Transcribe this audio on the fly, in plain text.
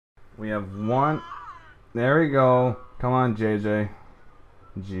We have one. There we go. Come on, JJ.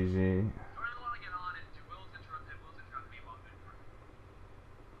 GG.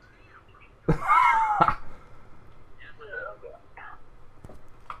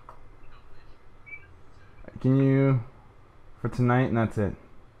 Can you for tonight? And that's it.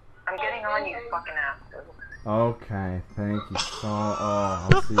 I'm getting on, you fucking asshole. Okay, thank you so. Oh,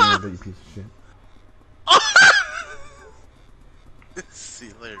 I'll see you in a bit, you piece of shit. See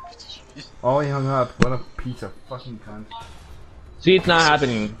you later, bitch. Oh, he hung up. What a piece of fucking cunt. See, it's not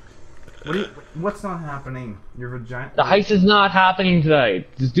happening. What's not happening? Your vagina. The heist is not happening tonight.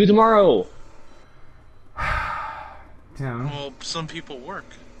 Just do tomorrow. Tim. Well, some people work.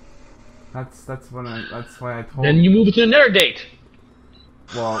 That's why I told. Then you move it to another date.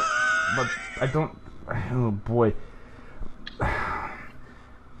 Well, but I don't. Oh boy.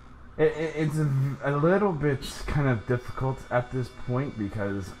 It's a little bit kind of difficult at this point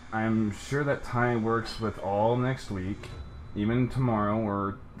because I'm sure that Ty works with all next week, even tomorrow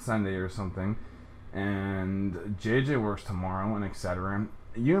or Sunday or something, and JJ works tomorrow and etc.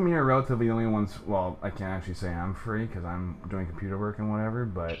 You and me are relatively the only ones. Well, I can't actually say I'm free because I'm doing computer work and whatever,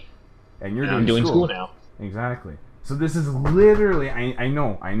 but and you're doing school now. Exactly. So this is literally. I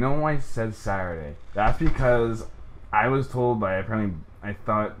know. I said Saturday. That's because I was told by apparently. I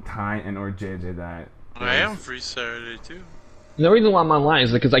thought Ty and or JJ that I am free Saturday too. The reason why I'm online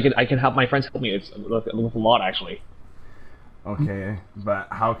is because I can have my friends help me with a lot actually. Okay, but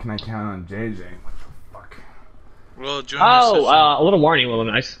how can I count on JJ? What the fuck? Well, join the session. A little warning, a little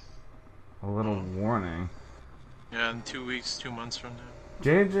nice. A little warning. Yeah, in 2 weeks, 2 months from now.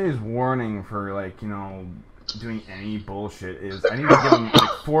 JJ's warning for doing any bullshit is I need to give him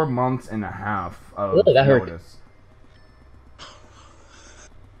 4 months and a half of notice.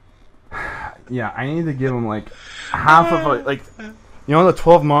 Yeah, I need to give him half of the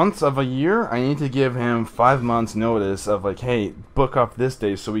 12 months of a year. I need to give him 5 months notice of hey, book off this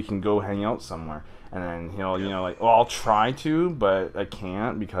day so we can go hang out somewhere. And then he'll well, I'll try to, but I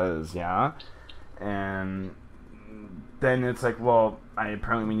can't because and then it's well, I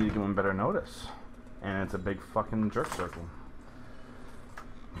apparently we need to give him better notice, and it's a big fucking jerk circle.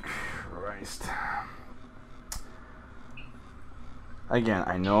 Christ. Again,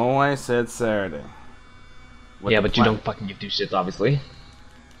 I know I said Saturday. Yeah, but you don't fucking give two shits, obviously.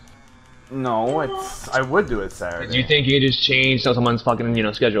 No, I would do it Saturday. Do you think you just change someone's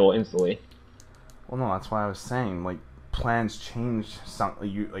fucking schedule instantly? Well, no, that's why I was saying plans change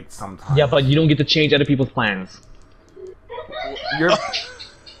sometimes. Yeah, but you don't get to change other people's plans.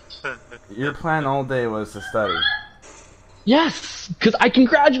 Your plan all day was to study. Yes, because I can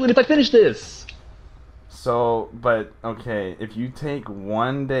graduate if I finish this. So, but, okay, if you take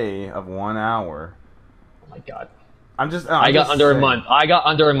 1 day of 1 hour... Oh my god. I got under a month. I got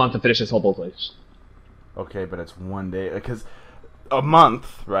under a month to finish this whole place. Okay, but it's 1 day, because a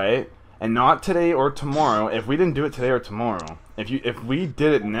month, right? And not today or tomorrow, if we didn't do it today or tomorrow, if we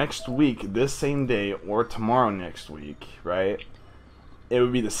did it next week, this same day, or tomorrow next week, right? It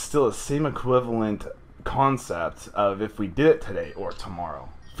would be still the same equivalent concept of if we did it today or tomorrow,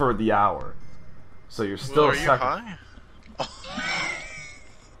 for the hour. So you're still are you high?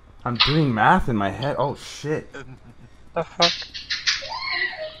 I'm doing math in my head. Oh shit. The fuck?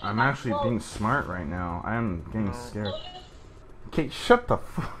 I'm actually being smart right now. I am getting scared. Okay, shut the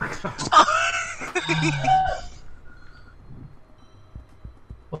fuck up.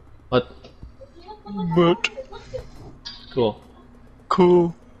 What? But Cool.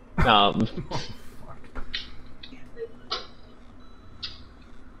 cool.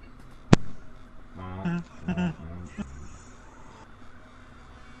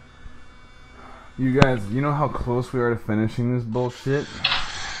 You guys, you know how close we are to finishing this bullshit?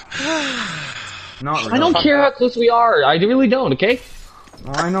 Not really. I don't care how close we are. I really don't. Okay.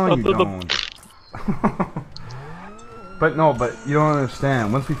 Well, I know you don't. But you don't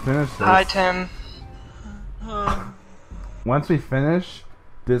understand. Once we finish this... Hi, Tim. Once we finish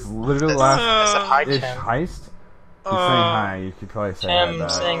this literally last Hi, ish Tim. heist, you're saying hi. You could probably say hi Tim back.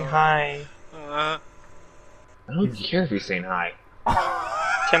 saying hi. I don't care if you're saying hi.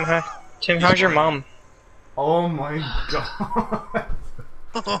 Tim, how's your mom? Oh my god.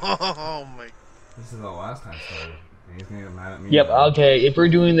 Oh my. This is the last time started. He's gonna get mad at me. Yep. Okay. If we're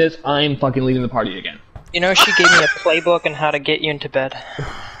doing this, I'm fucking leaving the party again. You know, she gave me a playbook on how to get you into bed.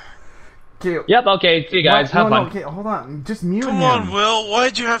 Okay. Yep. Okay. See you guys. Have fun. Okay, hold on. Just mute him. Come on, Will.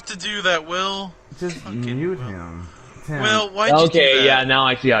 Why'd you have to do that, Will? Just mute him. Tim. Will, why'd you do Okay. that? Yeah. Now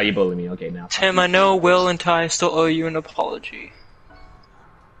I see how you bully me. Okay. Now. Tim, I know Will and Ty still owe you an apology.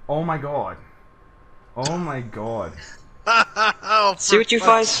 Oh my god. Oh my god. Oh, See what you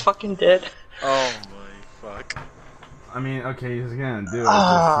guys fucking did? Oh my fuck. I mean, okay, he's gonna do it. He's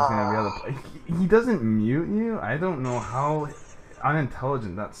gonna be able to. He doesn't mute you. I don't know how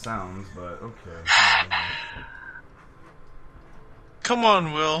unintelligent that sounds, but okay. Come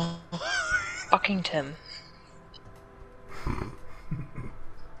on, Will. Fucking Tim.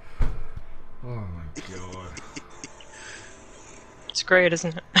 Oh my god. It's great,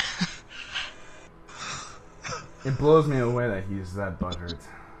 isn't it? It blows me away that he's that butthurt.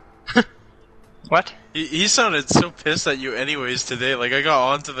 What? He sounded so pissed at you anyways today. Like, I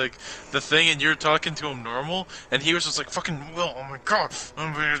got onto the thing and you're talking to him normal, and he was just like, fucking Will, oh my god.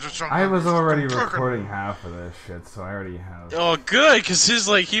 I was already recording half of this shit, so I already have. Oh, good, because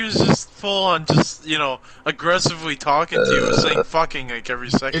he was just full on just, you know, aggressively talking to you and saying fucking like every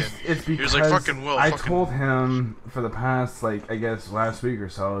second. It's he because was like, fucking Will, I fucking... told him for the past, like, I guess last week or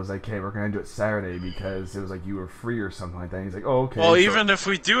so, I was like, hey, we're gonna do it Saturday because it was like you were free or something like that. And he's like, oh, okay. Well, so even if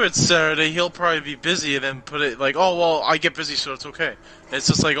we do it Saturday, he'll probably be busy and then put it like, oh, well, I get busy, so it's okay. It's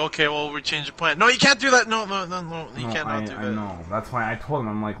just like, okay, well, we change the plan. No, you can't do that. No, you cannot do that. I know. That's why I told him.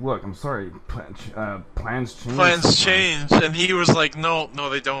 I'm like, look, I'm sorry. Plans change. Plans sometimes. change, and he was like, no,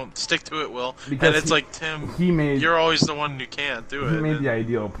 they don't. Stick to it, Will. Because and it's like, Tim, you're always the one who can't do it. He made the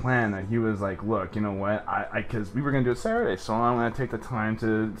ideal plan that he was like, look, you know what? Because we were gonna do it Saturday, so I'm gonna take the time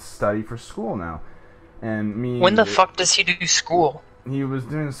to study for school now. And me. When the fuck does he do school? He was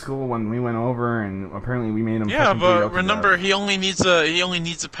doing school when we went over, and apparently we made him. Yeah, but remember, he only needs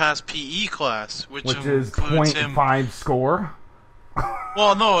to pass PE class, which is includes him 0.5 score.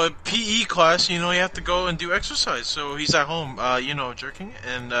 Well, no, a PE class, you know, you have to go and do exercise. So he's at home, you know, jerking,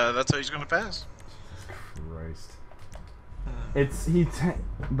 and that's how he's gonna pass. Jesus Christ!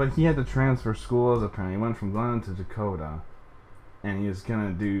 But he had to transfer schools. Apparently, he went from Glenn to Dakota, and he was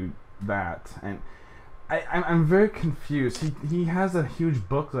gonna do that. And I'm very confused. He has a huge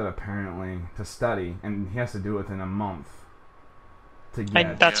booklet apparently to study, and he has to do it within a month. To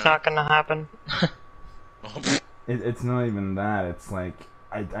get. That's not gonna happen. It's not even that. It's like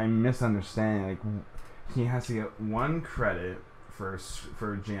I'm misunderstanding. Like he has to get 1 credit for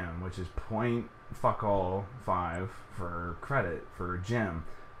gym, which is .5 for credit for gym,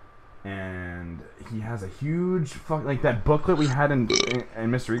 and he has a huge like that booklet we had in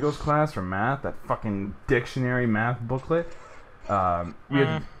Mr. Eagle's class for math. That fucking dictionary math booklet.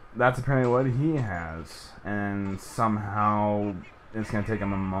 That's apparently what he has, and somehow it's gonna take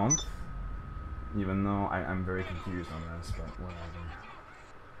him a month. Even though I'm very confused on this, but whatever.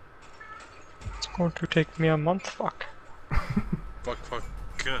 It's going to take me a month, fuck. Fuck.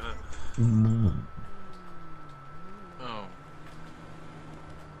 Oh.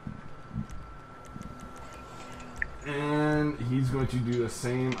 And he's going to do the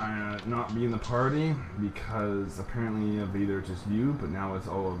same, not be in the party, because apparently of either just you, but now it's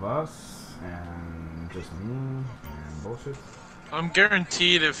all of us, and just me, and bullshit. I'm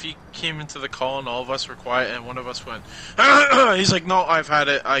guaranteed if he came into the call and all of us were quiet and one of us went, he's like, no, I've had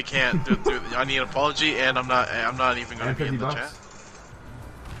it, I can't do I need an apology, and I'm not even gonna be in the chat.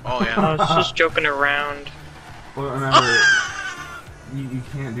 Oh yeah. I was just joking around. Well, remember, you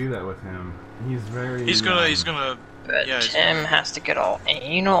can't do that with him. He's very. He's gonna. But Yeah, Tim has to get all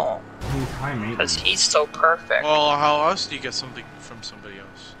anal. He's high maintenance. Because he's so perfect. Well, how else do you get something from somebody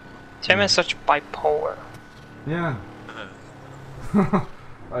else? Tim is such bipolar. Yeah.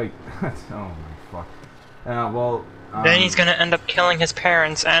 Like, oh my fuck. Well. Then he's gonna end up killing his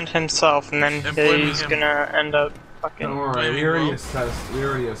parents and himself, and then he's gonna end up fucking. Don't worry, we already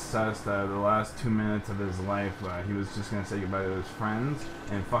assessed that the last 2 minutes of his life, he was just gonna say goodbye to his friends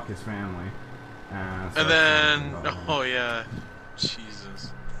and fuck his family. And then, oh yeah,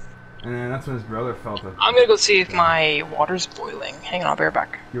 Jesus. And then that's when his brother felt it. I'm gonna go see if my water's boiling. Hang on, I'll be right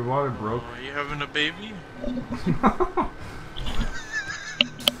back. Your water broke. Are you having a baby?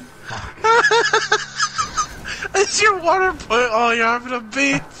 Is your water boiling? Oh, you're having a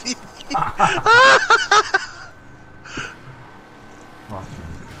baby.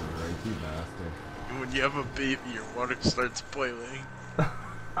 Fucking crazy bastard. When you have a baby, your water starts boiling.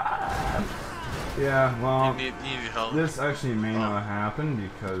 Yeah, well, you need help. this actually may not happen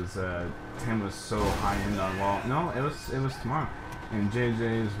because Tim was so high end on. Well, no, it was tomorrow, and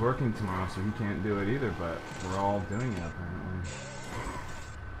JJ is working tomorrow, so he can't do it either. But we're all doing it apparently.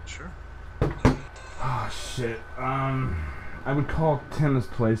 Sure. Oh shit. I would call Tim's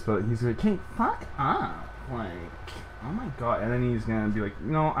place, but he's like, "Hey, fuck up!" Like, oh my god, and then he's gonna be like,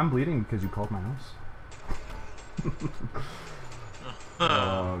 "No, I'm bleeding because you called my house."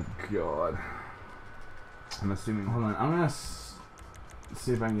 Oh god. I'm assuming. Hold on. I'm gonna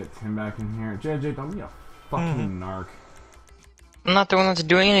see if I can get Tim back in here. JJ, don't be a fucking narc. I'm not the one that's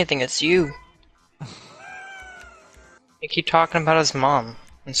doing anything, it's you. You keep talking about his mom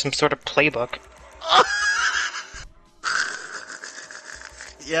in some sort of playbook.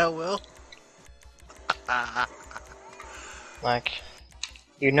 Yeah, Will. Like,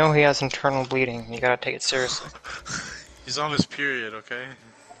 you know he has internal bleeding, you gotta take it seriously. He's on his period, okay?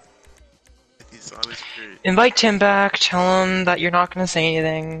 He's on his period. Invite Tim back, tell him that you're not gonna say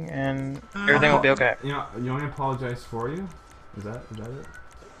anything, and everything will be okay. You know, you want me to apologize for you? Is that it?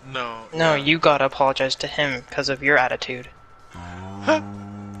 No. No, yeah. you gotta apologize to him because of your attitude. Okay,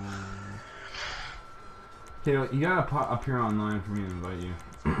 you gotta appear online for me to invite you.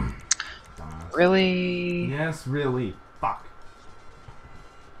 Dumbass. Really? Yes, really. Fuck.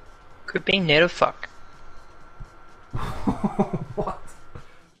 Quit being native fuck. What?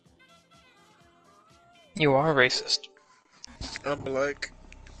 You are racist. I'm black.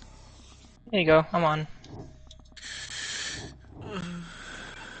 There you go, I'm on.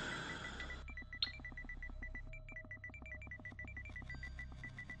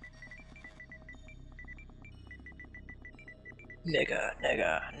 Nigga,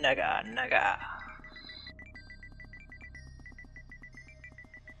 nigga, nigga, nigga.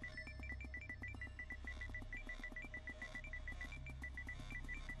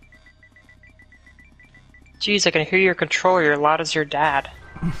 Jeez, I can hear your controller, you're loud as your dad.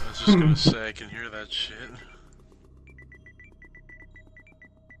 I was just gonna say, I can hear that shit.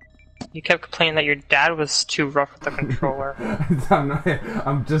 You kept complaining that your dad was too rough with the controller.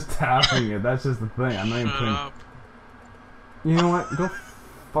 I'm just tapping it, that's just the thing. I'm not even Shut playing. up. You know what? Go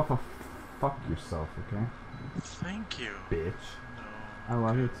fuck yourself, okay? Thank you. Bitch. No. I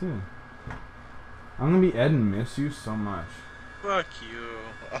love you too. I'm gonna be Ed and miss you so much. Fuck you.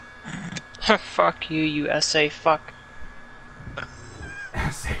 Fuck you, you SA fuck.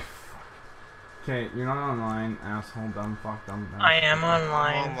 Say fuck. Okay, you're not online, asshole, dumb fuck, dumb. I am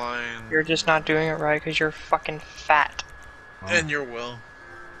online. Online. You're just not doing it right because you're fucking fat. Oh. And your will.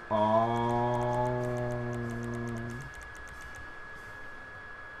 Oh.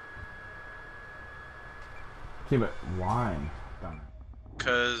 Okay, but why? Dumb.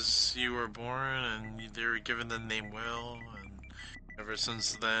 Because you were born and they were given the name Will, and ever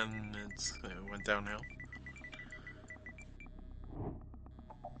since then it went downhill.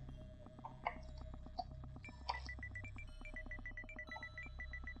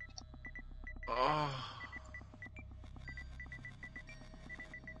 Oh.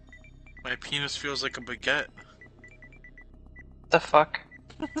 My penis feels like a baguette. The fuck?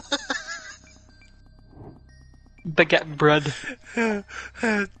 Baguette bread.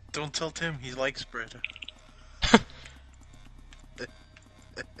 Don't tell Tim, he likes bread.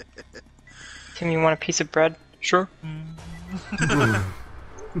 Tim, you want a piece of bread? Sure.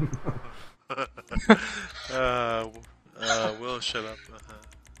 Will, shut up.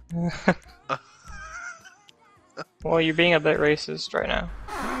 Well, you're being a bit racist right now.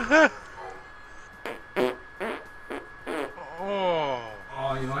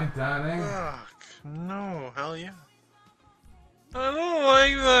 Oh, you like that, eh? fuck. No, hell yeah. I don't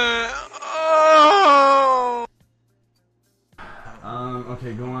like that. Oh!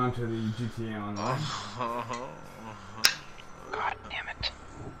 Okay, going on to the GTA Online. God damn it.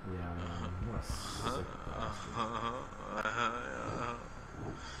 Yeah, what a sick bastard.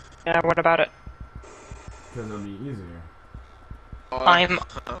 Yeah, what about it? Because it'll be easier. I'm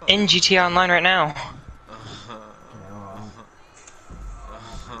in GTA Online right now.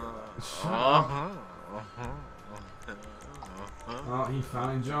 Shut up. Oh, he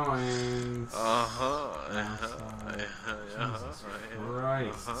finally joins. Jesus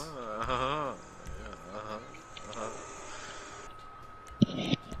Christ.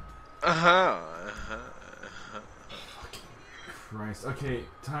 Christ. Okay,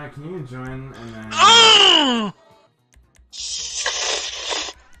 Ty, can you join and then... I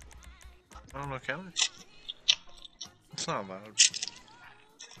don't know, can I? It's not loud.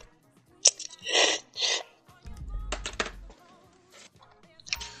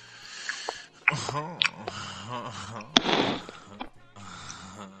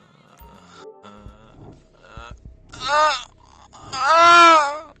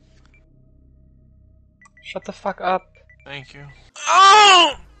 Shut the fuck up. Thank you.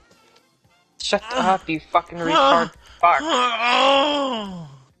 Shut up, you fucking retard. Fuck. No,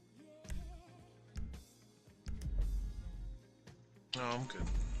 I'm good.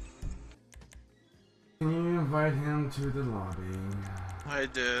 Can you invite him to the lobby? I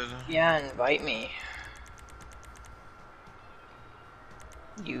did. Yeah, invite me.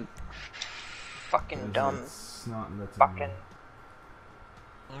 You fucking dumb It's not letting fucking... me.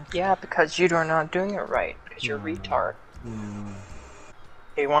 Yeah, because you are not doing it right. Because you're a Yeah. retard. Yeah.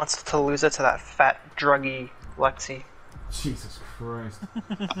 He wants to lose it to that fat, druggy Lexi. Jesus Christ.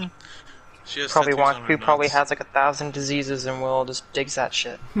 She has Probably tattoos on her who probably nuts. has like 1,000 diseases and Will just digs that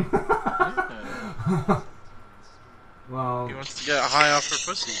shit. Well, He wants to get high off her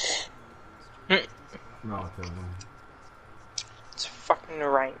pussy. relatively. It's fucking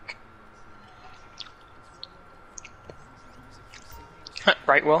rank.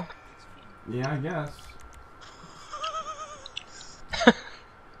 Right, Will? Yeah, I guess.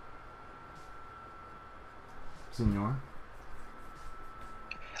 Senor?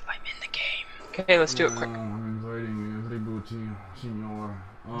 I'm in the game. Okay, let's do it quick. I'm inviting you, Ributi, Senor.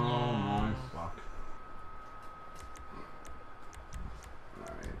 Oh my fuck.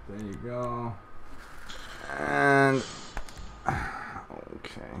 Alright, there you go. And...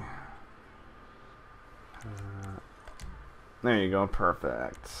 Okay. There you go,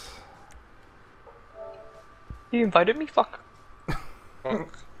 perfect. You invited me? Fuck.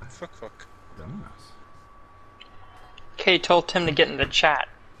 Fuck. Fuck. Dumbass. Kay told Tim to get in the chat.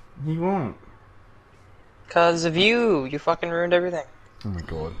 He won't. Cause of you. You fucking ruined everything. Oh my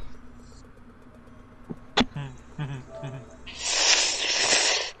god.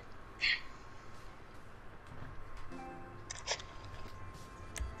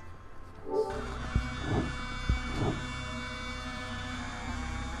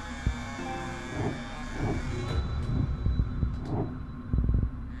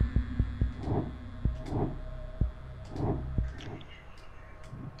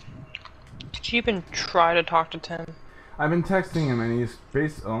 Did you even try to talk to Tim? I've been texting him and he's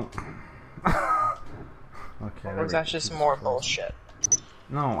oh. Okay. Or was that just more bullshit?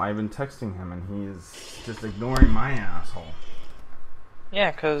 No, I've been texting him and he's just ignoring my asshole.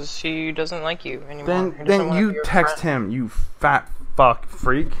 Yeah, cause he doesn't like you anymore. Then you text him, you fat fuck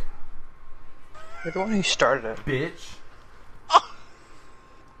freak. You're the one who started it. Bitch.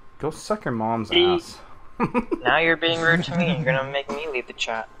 Go suck your mom's ass. Now you're being rude to me. You're gonna make me leave the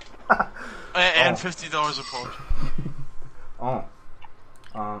chat. And $50 a pop. Oh.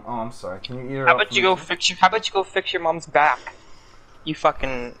 Oh, I'm sorry. Can you eat her How up about for you me? go fix your? How about you go fix your mom's back? You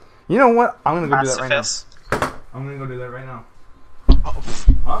fucking You know what? I'm gonna go do that right now. pacifist. I'm gonna go do that right now. Oh.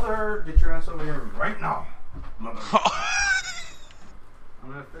 Mother, get your ass over here right now. Mother. I'm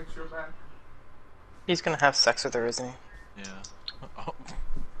gonna fix your back. He's gonna have sex with her, isn't he? Yeah. Oh.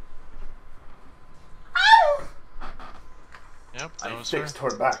 Yep, that was her.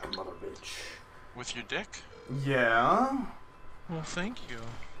 her back, mother bitch. With your dick? Yeah. Well, thank you.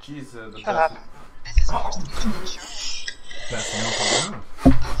 Jesus, the Shut up. best milk around.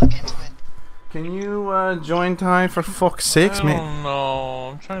 Can you join Ty for fuck's sakes, I mate? don't know.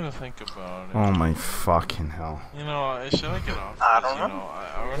 I'm trying to think about it. Oh my fucking hell. You know, should I get off? I 'Cause, don't you know,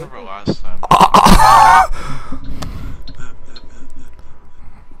 I remember last time.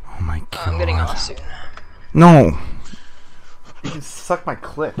 Oh my god. I'm getting off soon. No. You can suck my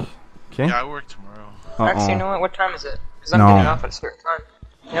click. Okay? Yeah, I work tomorrow. Actually, you know what? What time is it? Because I'm No. getting off at a certain time.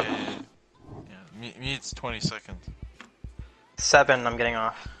 Yep. Yeah, me it's 20 seconds. 7. I'm getting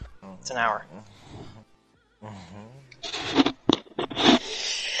off. It's an hour.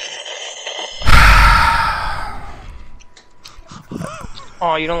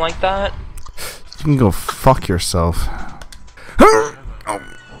 Oh, you don't like that? You can go fuck yourself.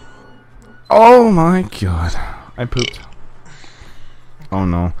 Oh my god. I pooped. Oh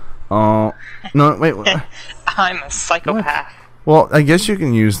no. Oh. No, wait. I'm a psychopath. Well, I guess you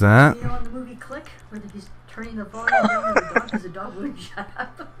can use that. You know in the movie Click, where he's turning the volume down on the dog because the dog wouldn't shut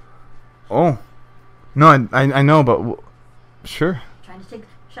up? Oh. No, I know, but sure. Trying to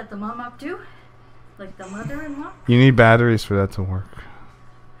shut the mom up too? Like the mother-in-law? You need batteries for that to work.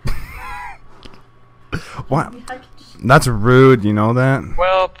 What? That's rude, you know that?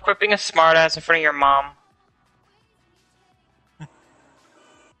 Well, quit being a smartass in front of your mom.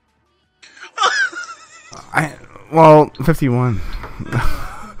 Well, 51.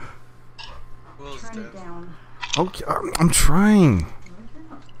 Will's Turn dead. it down. Okay, I'm trying.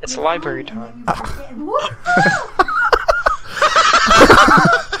 It's library time.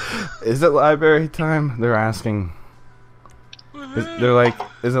 Is it library time? They're asking. They're like,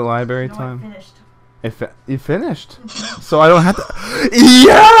 is it library No, I time? finished. You finished? So I don't have to.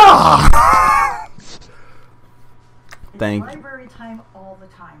 Yeah! It's Thank you. library time all the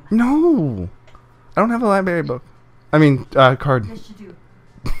time. No! I don't have a library book. I mean, card. Yes, you do.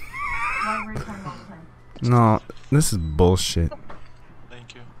 Library time all the time. No, this is bullshit.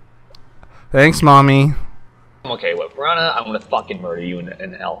 Thank you. Thanks, mommy. I'm okay with Piranha. I'm gonna fucking murder you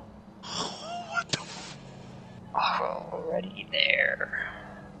in hell. Already there.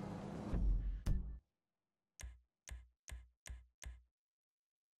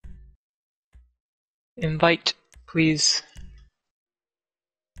 Invite, please.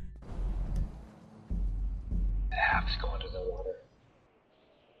 I'm just going to the water.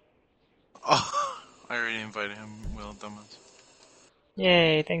 Oh, I already invited him, Will, dumbass.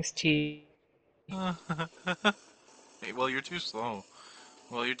 Yay, thanks T. Hey, well, you're too slow.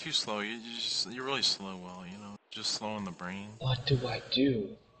 Well, you're too slow. You're really slow, Will, you know? Just slow in the brain. What do I do?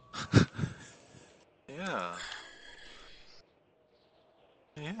 Yeah.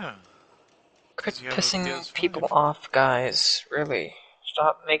 Yeah. Quit You gotta get pissing us people fired. off, guys. Really.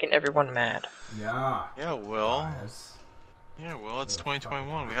 Stop making everyone mad. Yeah. Yeah, Will. Guys. Yeah, Will, it's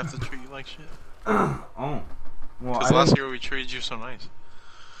 2021. We have to treat you like shit. Oh. Well, Because last year we treated you so nice.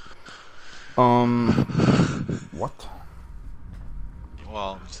 What?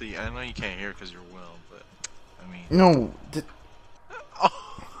 Well, see, I know you can't hear because you're Will, but, I mean... No.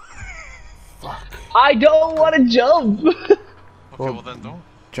 I don't want to jump! Okay, well then don't.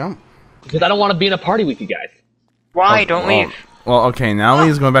 Jump. Because I don't want to be in a party with you guys. Why? Don't well, leave. Well, okay, now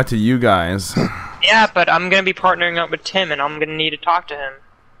he's going back to you guys. Yeah, but I'm gonna be partnering up with Tim, and I'm gonna need to talk to him.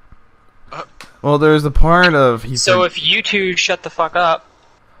 Well, there's the part of So if you two shut the fuck up,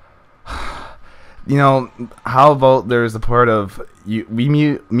 you know, how about there's the part of me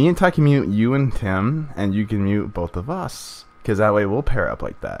and Ty can mute you and Tim, and you can mute both of us, because that way we'll pair up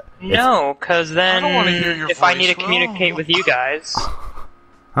like that. no, because then I don't wanna hear your if I need to voice, communicate Will. with you guys,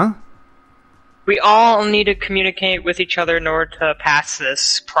 Huh? we all need to communicate with each other in order to pass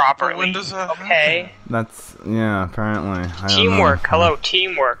this properly. But when does that okay? happen? That's apparently. I don't Teamwork. know. Hello,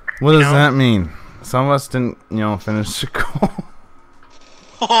 teamwork. What you does know? that mean? Some of us didn't, finish school.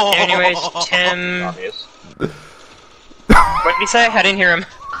 Anyways, Tim. Obvious. What did he say? I didn't hear him.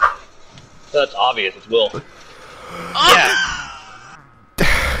 That's obvious, it's Will. Yeah.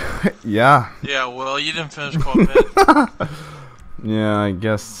 Yeah. Yeah, well, you didn't finish co-op. Yeah, I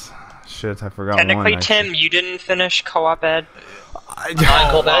guess. Shit, I forgot Technically, one. Tim, you didn't finish co-op ed. I'm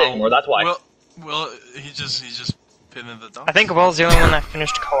not called that anymore, that's why. Well, he just pinned in the dump. I think Will's the only one that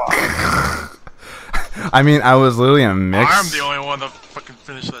finished co-op. I mean, I was literally a mix. I'm the only one that fucking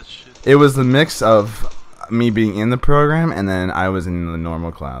finished that shit. It was the mix of me being in the program and then I was in the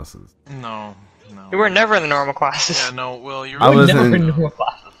normal classes. No. You were never in the normal classes. Yeah, no, Will, you're I was Never in- knew what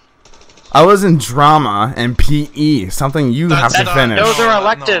classes. I was in drama and PE, something you have to finish. Those are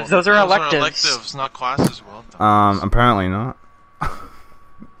electives. Those are electives. electives, not classes, Will. Apparently not.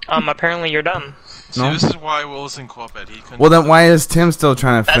 Apparently you're dumb. See, No. this is why Will was in co-op ed. He couldn't. Well, then why is Tim still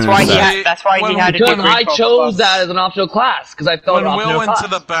trying to That's finish why he that? had. That's why he had to Because do I Greek chose clubs. that as an optional class, because I felt When an Will optional went class. to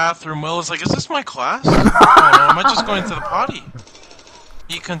the bathroom, Will was like, "Is this my class? Oh, no, am I just going to the potty?"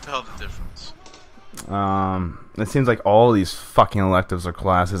 He couldn't tell the difference. It seems like all these fucking electives are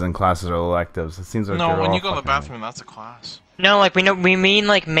classes and classes are electives. It seems like No, they're when all you go to the fucking- bathroom, that's a class. No, like we mean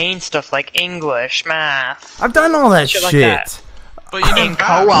like main stuff like English, math. I've done all that Shit shit. like that. But you didn't In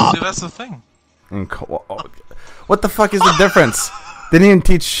pass. co-op. See, that's the thing. In what the fuck is the difference? They didn't even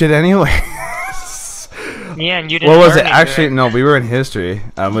teach shit anyway. Yeah, and you didn't. What was learn it? any of Actually, no, we were in history.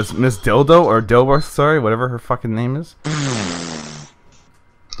 Was Miss Dildo or Dilworth, sorry, whatever her fucking name is.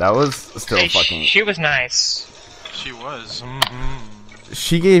 That was still Hey, fucking... she was nice. She was.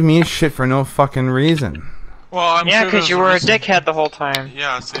 She gave me shit for no fucking reason. Well, I'm Yeah, sure because you there's were a reason. dickhead the whole time.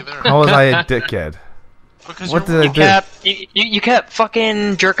 Yeah, see there. How was I a dickhead? Because What you're did I wrong. do? You kept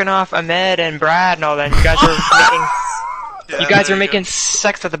fucking jerking off Ahmed and Brad and all that. And you guys were making Yeah, you guys there were making go.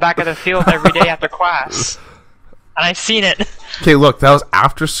 sex at the back of the field every day after class. And I seen it. Okay, look, that was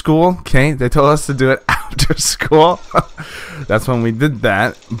after school. Okay, they told us to do it after school. That's when we did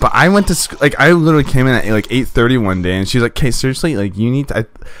that. But I went to school. Like, I literally came in at like 8:30 one day, and she's like, "Okay, seriously, like, you need to."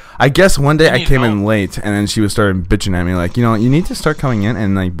 I guess one day You I need came in help. late, and then she was starting bitching at me, like, you know, you need to start coming in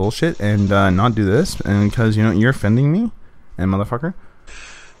and like bullshit and not do this, and because you're offending me, and motherfucker.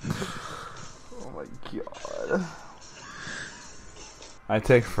 Oh my god. I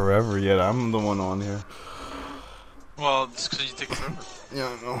take forever yet. I'm the one on here. Well, it's because you take forever. Yeah,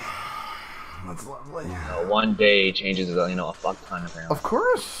 I know. That's lovely. One day changes, a fuck ton apparently. Of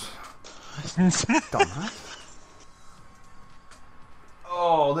course. Dumbass.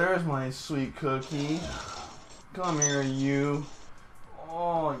 Oh, there's my sweet cookie. Come here, you.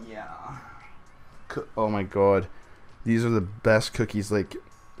 Oh, yeah. Oh my god. These are the best cookies, like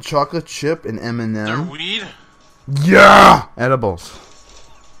chocolate chip and They're M&M. weed? Yeah! Edibles.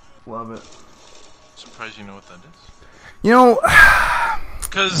 Love it. Surprised you know what that is. You know,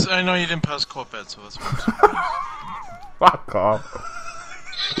 Because I know you didn't pass co-op ed, so that's why I'm surprised. fuck off.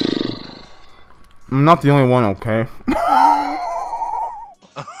 I'm not the only one, okay?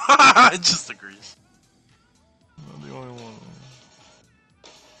 It just agrees. I'm the only one.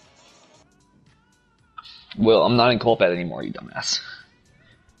 Well, I'm not in co-op ed anymore, you dumbass.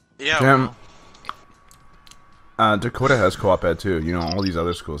 Yeah. Jim, Dakota has co-op ed too. You know, all these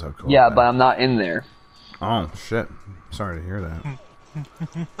other schools have co-op Yeah, ed. but I'm not in there. Oh, shit. Sorry to hear that.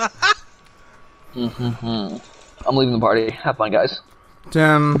 I'm leaving the party. Have fun, guys.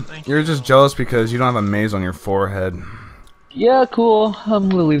 Tim, you're just jealous because you don't have a maze on your forehead. Yeah, cool. I'm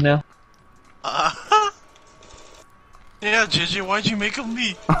gonna leave now. Yeah, JJ, why'd you make him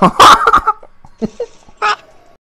me?